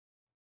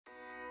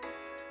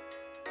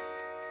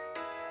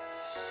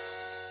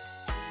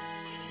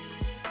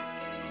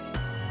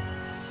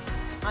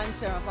I'm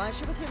Sarah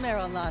Fleischer with your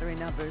Maryland Lottery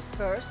numbers.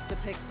 First, the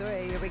pick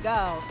three. Here we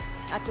go.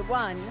 That's a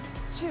 1,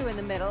 2 in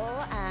the middle,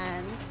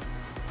 and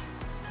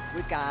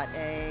we've got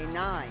a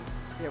 9.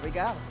 Here we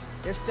go.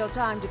 There's still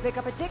time to pick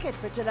up a ticket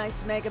for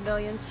tonight's Mega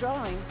Millions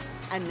drawing.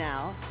 And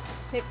now,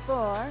 pick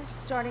 4,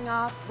 starting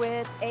off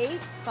with 8,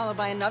 followed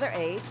by another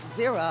 8,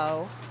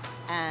 0,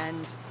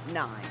 and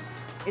 9.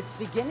 It's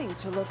beginning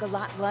to look a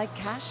lot like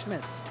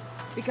Cashmas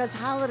because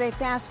holiday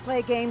fast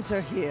play games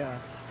are here.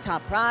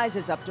 Top prize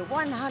is up to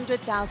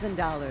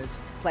 $100,000.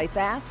 Play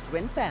fast,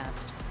 win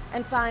fast.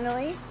 And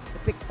finally, the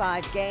Pick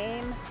 5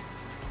 game.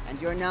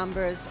 And your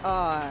numbers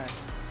are,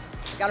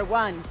 got a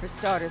 1 for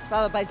starters,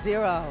 followed by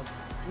 0.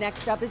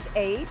 Next up is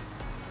 8.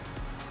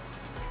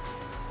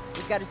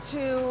 We've got a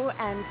 2,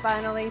 and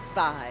finally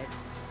 5.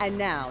 And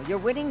now, your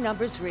winning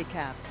numbers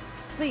recap.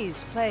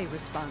 Please play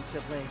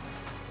responsibly.